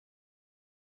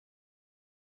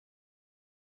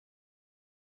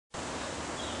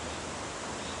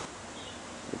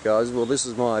But guys, well, this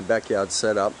is my backyard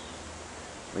setup.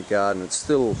 The garden, it's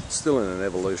still in an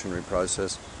evolutionary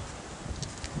process.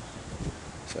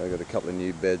 So I've got a couple of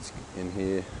new beds in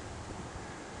here.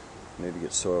 Need to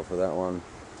get soil for that one.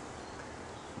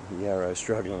 Yarrow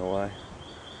struggling away.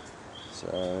 So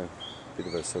a bit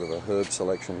of a sort of a herb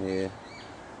selection here.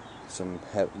 Some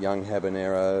young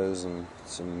habaneros and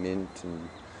some mint and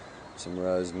some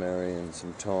rosemary and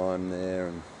some thyme there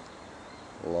and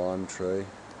a lime tree.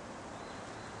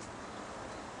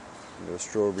 Got a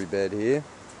strawberry bed here.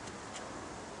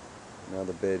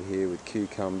 Another bed here with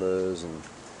cucumbers and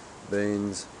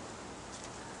beans.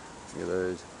 Look at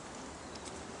those.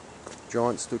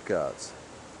 Giant Stuttgarts.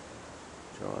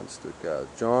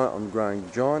 I'm growing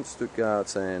giant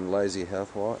Stuttgarts and lazy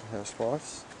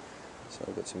housewives. So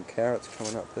I've got some carrots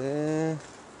coming up there.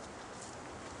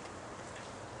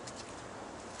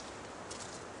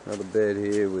 Another bed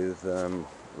here with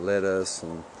lettuce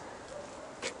and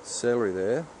celery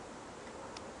there.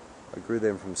 I grew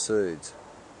them from seeds,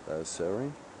 those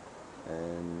celery,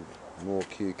 and more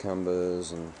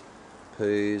cucumbers and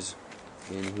peas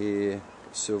in here,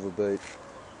 silver beet,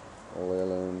 all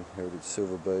heirloom heritage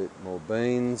silver beet, more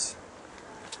beans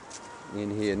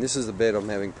in here. And this is the bed I'm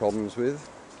having problems with.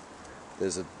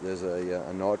 There's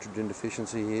a nitrogen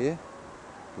deficiency here. You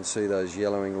can see those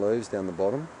yellowing leaves down the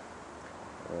bottom.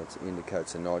 It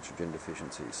indicates a nitrogen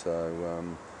deficiency. So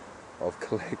I've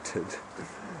collected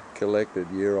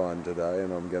urine today,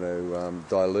 and I'm going to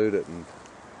dilute it and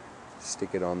stick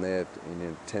it on there in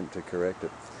an attempt to correct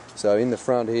it. So in the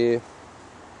front here,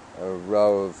 a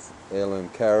row of heirloom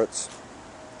carrots.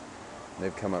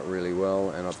 They've come up really well,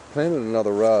 and I've planted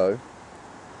another row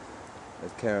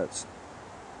of carrots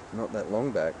not that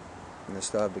long back, and they've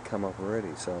started to come up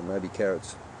already. So maybe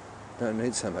carrots don't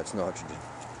need so much nitrogen.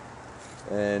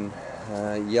 And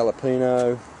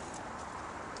jalapeno.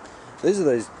 These are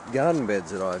these garden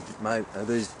beds that I made,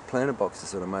 these planter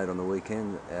boxes that I made on the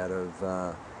weekend out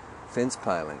of fence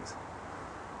palings.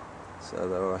 So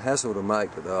they were a hassle to make,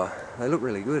 but they look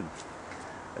really good.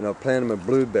 And I've planted them with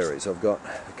blueberries. I've got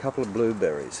a couple of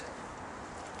blueberries.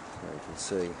 So you can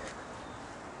see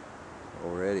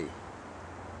already.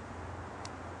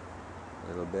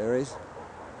 Little berries.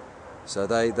 So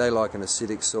they like an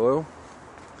acidic soil.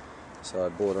 So I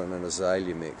bought on an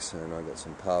azalea mix, and I got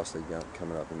some parsley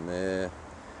coming up in there,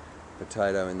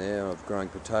 potato in there. I've grown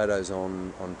potatoes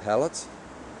on pallets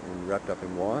and wrapped up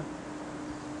in wire.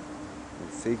 And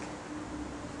fig,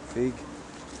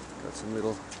 got some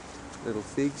little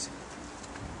figs.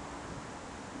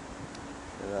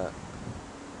 Look at that.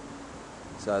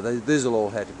 So these will all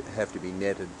have to be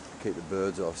netted to keep the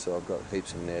birds off. So I've got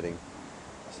heaps of netting.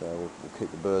 So we'll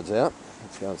keep the birds out.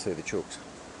 Let's go and see the chooks.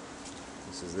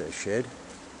 This is their shed.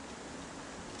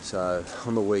 So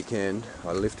on the weekend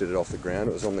I lifted it off the ground.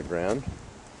 It was on the ground,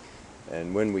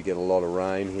 and when we get a lot of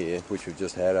rain here, which we've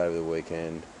just had over the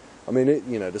weekend, I mean,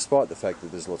 despite the fact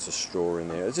that there's lots of straw in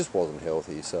there, it just wasn't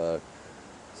healthy. So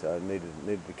it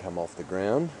needed to come off the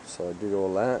ground. So I did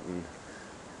all that and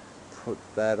put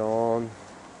that on.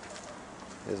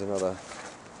 There's another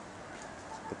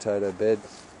potato bed.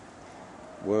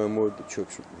 Wormwood. The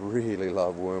chooks really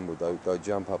love wormwood. They'll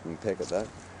jump up and peck at that.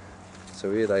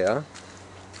 So here they are.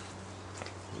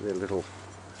 Their little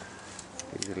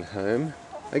home.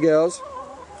 Hey girls,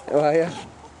 how are you?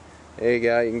 There you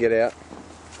go, you can get out.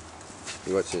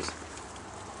 You watch this.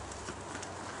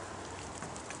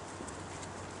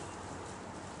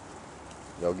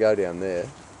 They'll go down there,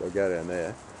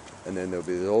 and then there'll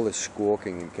be all this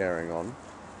squawking and carrying on.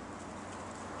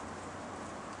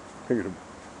 Look at them.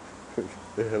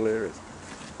 They're hilarious.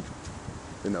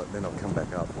 Then they'll come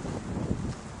back up.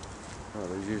 Oh,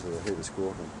 there's usually a heap of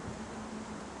squawking.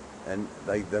 And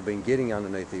they've been getting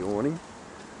underneath the awning,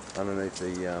 underneath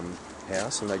the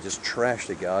house, and they just trashed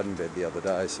a garden bed the other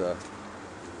day. So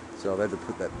I've had to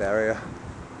put that barrier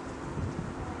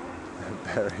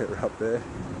up there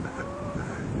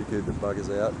to keep the buggers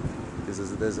out,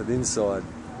 because there's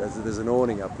an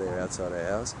awning up there outside our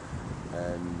house,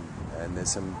 and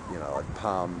there's some like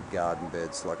palm garden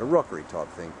beds, like a rockery type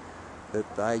thing,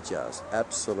 that they just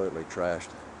absolutely trashed.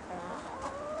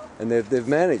 And they've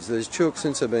managed, these chooks,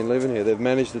 since they've been living here, they've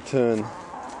managed to turn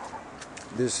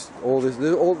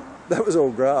that was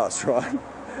all grass, right?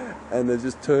 And they've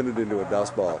just turned it into a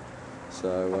dust bowl.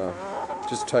 So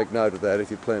just take note of that if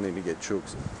you're planning to get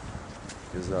chooks,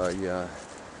 because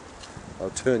I'll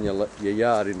turn your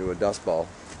yard into a dust bowl.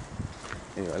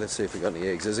 Anyway, let's see if we've got any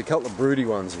eggs. There's a couple of broody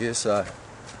ones here, so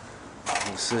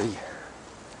we'll see.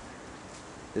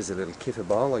 There's a little kefir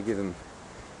bowl. I give him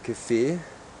kefir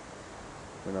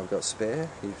when I've got spare,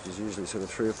 which is usually sort of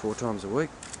 3 or 4 times a week.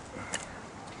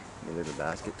 My little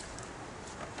basket.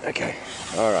 Okay,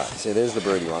 alright, so there's the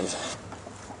broody ones.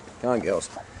 Go on, girls.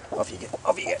 Off you get,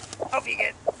 off you get, off you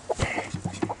get.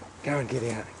 Go and get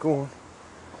out. Go on.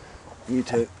 You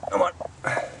too. Come on.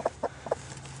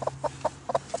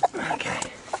 Okay,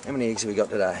 how many eggs have we got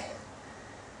today?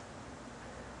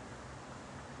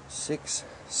 6,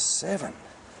 7.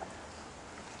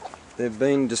 They've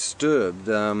been disturbed.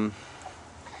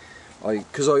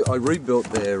 Because I rebuilt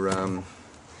their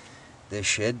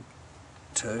shed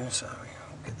too, so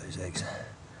I'll get these eggs.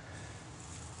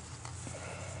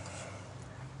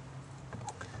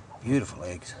 Beautiful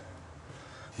eggs.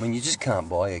 I mean, you just can't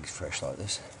buy eggs fresh like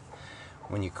this.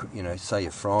 When you know, say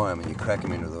you fry them and you crack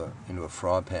them into a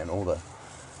fry pan, all the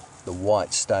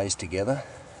white stays together.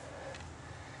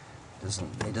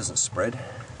 It doesn't spread.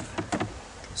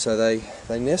 So they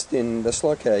nest in, that's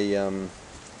like a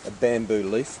bamboo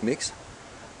leaf mix.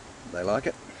 They like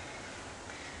it.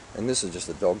 And this is just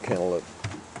a dog kennel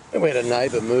that we had a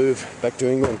neighbour move back to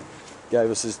England, gave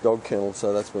us this dog kennel,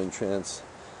 so that's been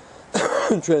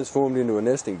transformed into a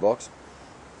nesting box.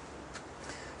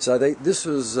 So this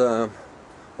was, I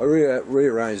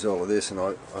rearranged all of this, and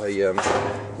I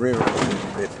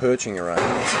rearranged their perching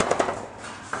arrangements.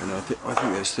 And I think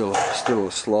they're still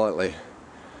slightly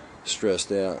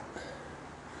stressed out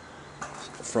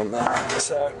from that.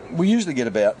 So we usually get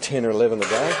about 10 or 11 a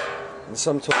day, and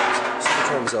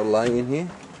sometimes they'll lay in here.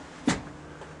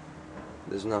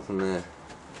 There's nothing there.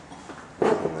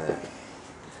 Nothing there.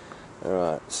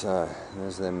 Alright, so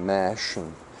there's their mash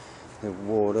and their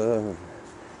water and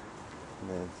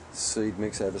their seed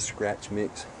mix out of scratch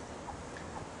mix.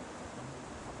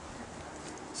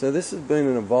 So this has been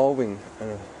an evolving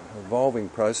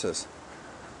process.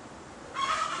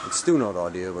 It's still not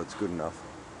ideal, but it's good enough.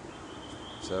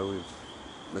 So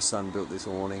my son built this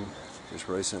awning just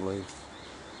recently.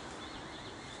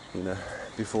 You know,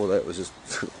 before that it was just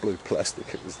blue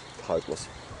plastic. It was hopeless.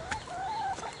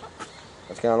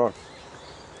 What's going on?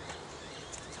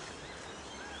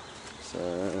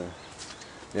 So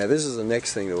now this is the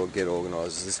next thing that will get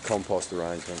organised, is this compost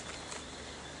arrangement.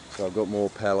 So I've got more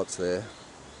pallets there.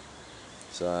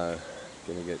 So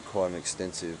going to get quite an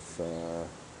extensive,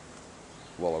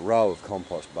 well, a row of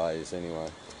compost bays anyway.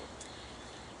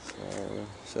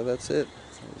 So that's it.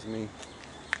 There's me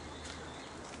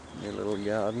little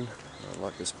garden. I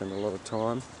like to spend a lot of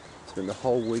time. Spend the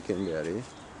whole weekend out here.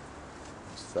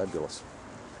 It's fabulous.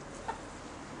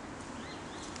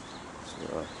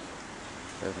 So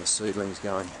there's the seedlings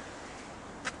going.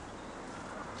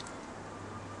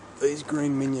 These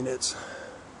green mignonettes.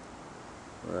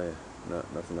 Oh yeah, no,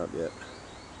 nothing up yet.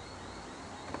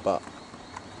 But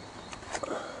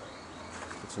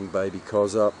put some baby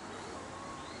cos up.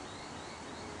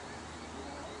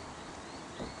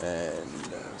 And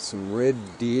some red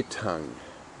deer tongue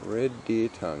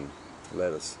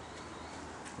lettuce.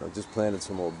 I've just planted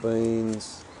some more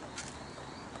beans.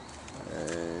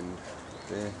 And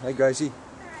there. Hey Gracie,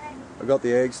 I got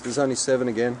the eggs. There's only 7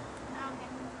 again.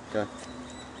 Okay.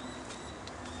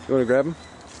 You want to grab them?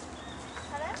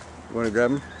 You want to grab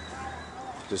them?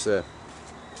 Just there.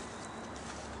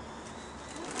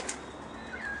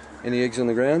 Any eggs on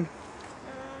the ground?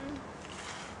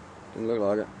 Didn't look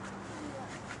like it.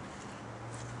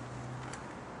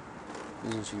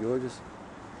 Isn't she gorgeous?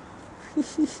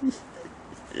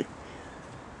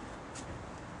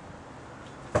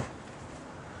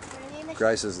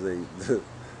 Grace is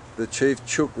the chief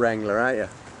chook wrangler, aren't you?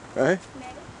 Eh?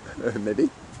 Maybe. Maybe?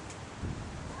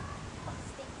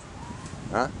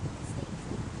 Huh?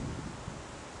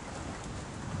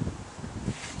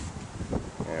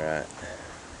 Alright.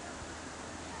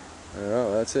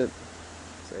 Alright, that's it.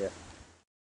 See ya.